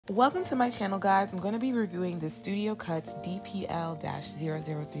Welcome to my channel, guys. I'm going to be reviewing the Studiocuts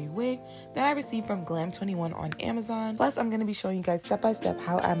DPL-003 wig that I received from Glam21 on Amazon. Plus, I'm going to be showing you guys step by step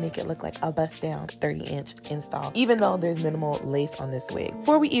how I make it look like a bust-down 30-inch install, even though there's minimal lace on this wig.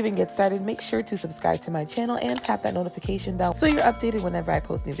 Before we even get started, make sure to subscribe to my channel and tap that notification bell so you're updated whenever I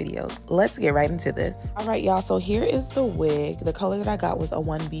post new videos. Let's get right into this. All right, y'all, so here is the wig. The color that I got was a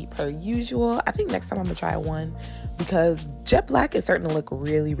 1B per usual. I think next time I'm going to try a 1 because jet black is starting to look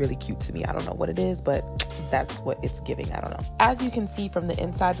really cute to me. I don't know what it is, but that's what it's giving. I don't know. As you can see from the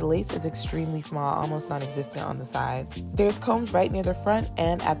inside, the lace is extremely small, almost non-existent on the sides. There's combs right near the front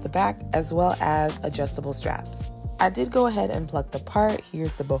and at the back, as well as adjustable straps. I did go ahead and pluck the part.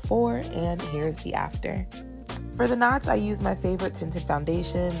 Here's the before and here's the after. For the knots, I used my favorite tinted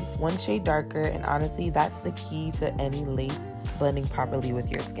foundation. It's one shade darker, and honestly, that's the key to any lace blending properly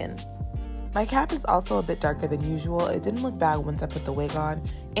with your skin. My cap is also a bit darker than usual. It didn't look bad once I put the wig on,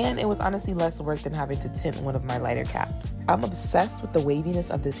 and it was honestly less work than having to tint one of my lighter caps. I'm obsessed with the waviness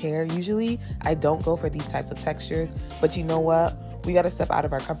of this hair. Usually, I don't go for these types of textures, but you know what? We gotta step out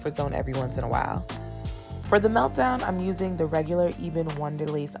of our comfort zone every once in a while. For the meltdown, I'm using the regular Even Wonder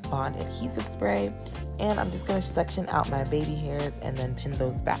Lace Bond Adhesive Spray, and I'm just gonna section out my baby hairs and then pin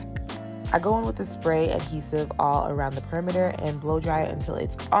those back. I go in with the spray adhesive all around the perimeter and blow dry it until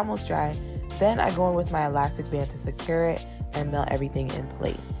it's almost dry. Then I go in with my elastic band to secure it and melt everything in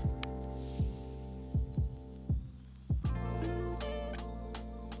place.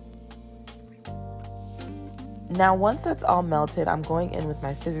 Now once that's all melted, I'm going in with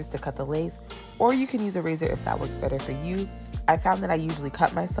my scissors to cut the lace, or you can use a razor if that works better for you. I found that I usually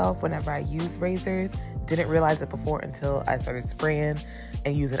cut myself whenever I use razors. Didn't realize it before until I started spraying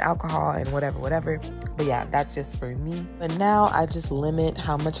and using alcohol and whatever. But yeah, that's just for me. But now I just limit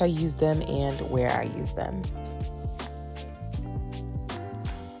how much I use them and where I use them.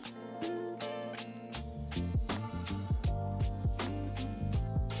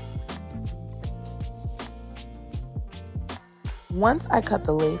 Once I cut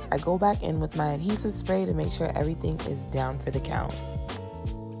the lace, I go back in with my adhesive spray to make sure everything is down for the count.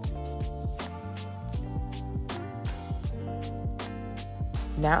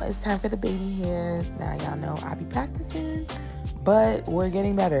 Now it's time for the baby hairs. Now y'all know I be practicing, but we're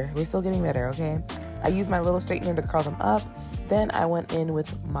getting better. We're still getting better, okay? I used my little straightener to curl them up. Then I went in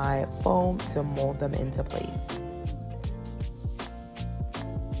with my foam to mold them into place.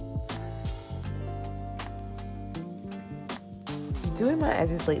 Doing my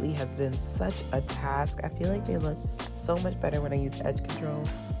edges lately has been such a task. I feel like they look so much better when I use edge control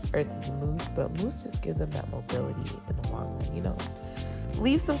versus mousse, but mousse just gives them that mobility in the long run, you know?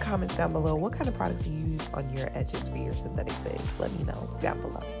 Leave some comments down below what kind of products you use on your edges for your synthetic wigs. Let me know down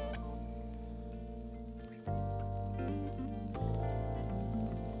below.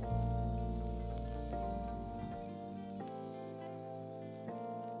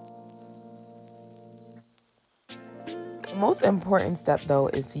 The most important step though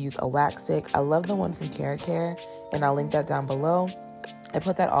is to use a wax stick. I love the one from Care, and I'll link that down below. I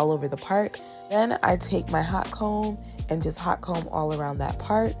put that all over the part. Then I take my hot comb and just hot comb all around that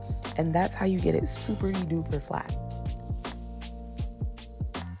part, and that's how you get it super duper flat.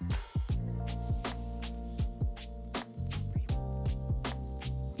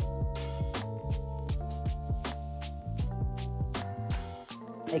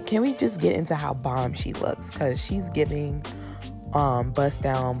 Like, can we just get into how bomb she looks? Because she's giving bust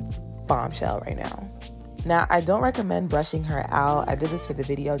down bombshell right now. Now, I don't recommend brushing her out. I did this for the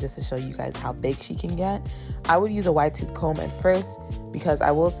video just to show you guys how big she can get. I would use a wide tooth comb at first because I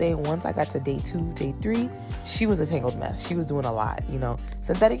will say once I got to day 2, day 3, she was a tangled mess. She was doing a lot, you know.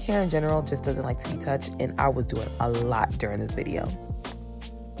 Synthetic hair in general just doesn't like to be touched, and I was doing a lot during this video.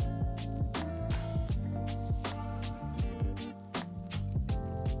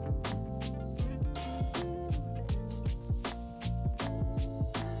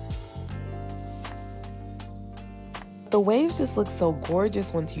 The waves just look so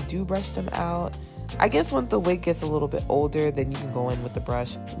gorgeous once you do brush them out. I guess once the wig gets a little bit older, then you can go in with the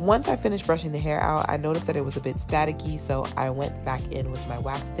brush. Once I finished brushing the hair out, I noticed that it was a bit staticky, so I went back in with my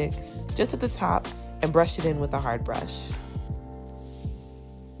wax stick just at the top and brushed it in with a hard brush.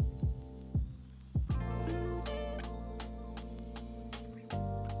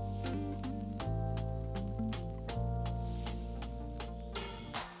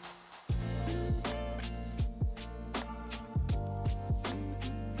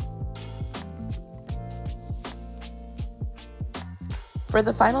 For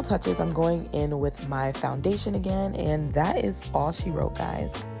the final touches, I'm going in with my foundation again, and that is all she wrote,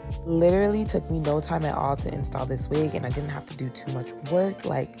 guys. Literally took me no time at all to install this wig, and I didn't have to do too much work.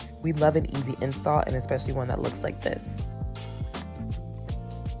 Like, we love an easy install, and especially one that looks like this.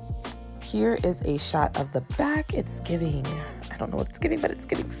 Here is a shot of the back. It's giving, I don't know what it's giving, but it's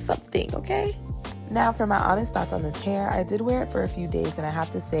giving something, okay? Now for my honest thoughts on this hair, I did wear it for a few days, and I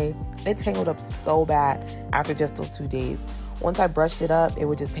have to say, it tangled up so bad after just those 2 days. Once I brushed it up, it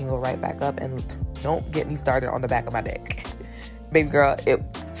would just tangle right back up, and don't get me started on the back of my neck. Baby girl,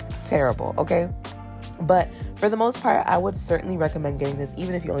 it's terrible, okay? But for the most part, I would certainly recommend getting this,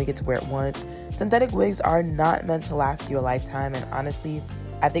 even if you only get to wear it once. Synthetic wigs are not meant to last you a lifetime, and honestly,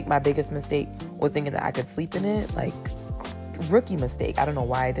 I think my biggest mistake was thinking that I could sleep in it. Like, rookie mistake. I don't know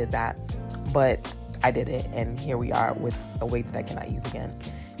why I did that, but I did it, and here we are with a wig that I cannot use again.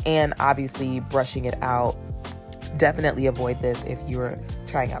 And obviously, brushing it out, definitely avoid this if you're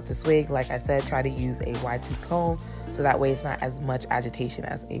trying out this wig. Like I said, try to use a Y2 comb, so that way it's not as much agitation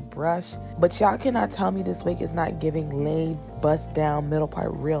as a brush. But y'all cannot tell me this wig is not giving laid, bust down, middle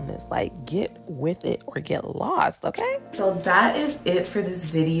part realness. Like, get with it or get lost, okay? So that is it for this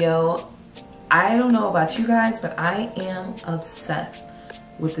video. I don't know about you guys, but I am obsessed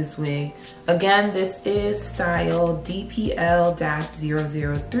with this wig. Again, this is style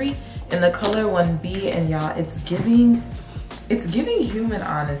DPL-003 in the color 1B, and y'all, it's giving human,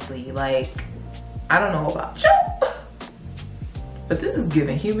 honestly. Like, I don't know about you, but this is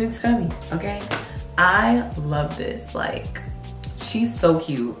giving human to me, okay? I love this. Like, she's so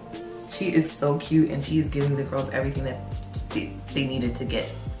cute. She is so cute, and she is giving the girls everything that they needed to get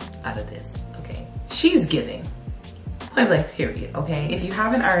out of this, okay? She's giving. Point blank, period, okay? If you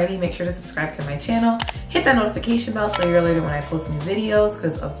haven't already, make sure to subscribe to my channel. Hit that notification bell so you're alerted when I post new videos,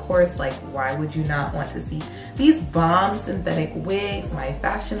 because of course, like, why would you not want to see these bomb synthetic wigs, my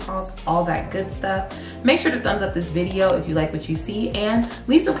fashion hauls, all that good stuff. Make sure to thumbs up this video if you like what you see, and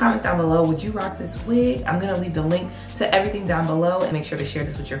leave some comments down below. Would you rock this wig? I'm gonna leave the link to everything down below, and make sure to share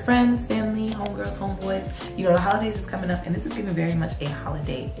this with your friends, family, homegirls, homeboys. You know, the holidays is coming up, and this is giving very much a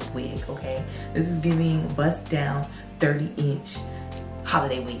holiday wig, okay? This is giving bust down 30-inch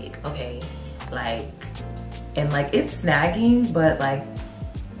holiday wig, okay? Like, and like, it's snagging, but like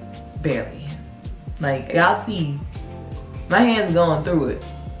barely. Like, y'all see my hands going through it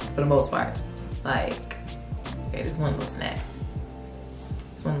for the most part. Like, okay, there's one little snag.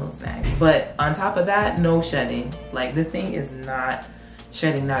 It's one little snag. But on top of that, no shedding. Like, this thing is not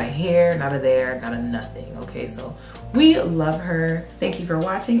shedding, not a hair, not a there, not a nothing, okay? So we love her. Thank you for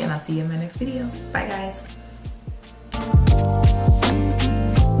watching, and I'll see you in my next video. Bye, guys.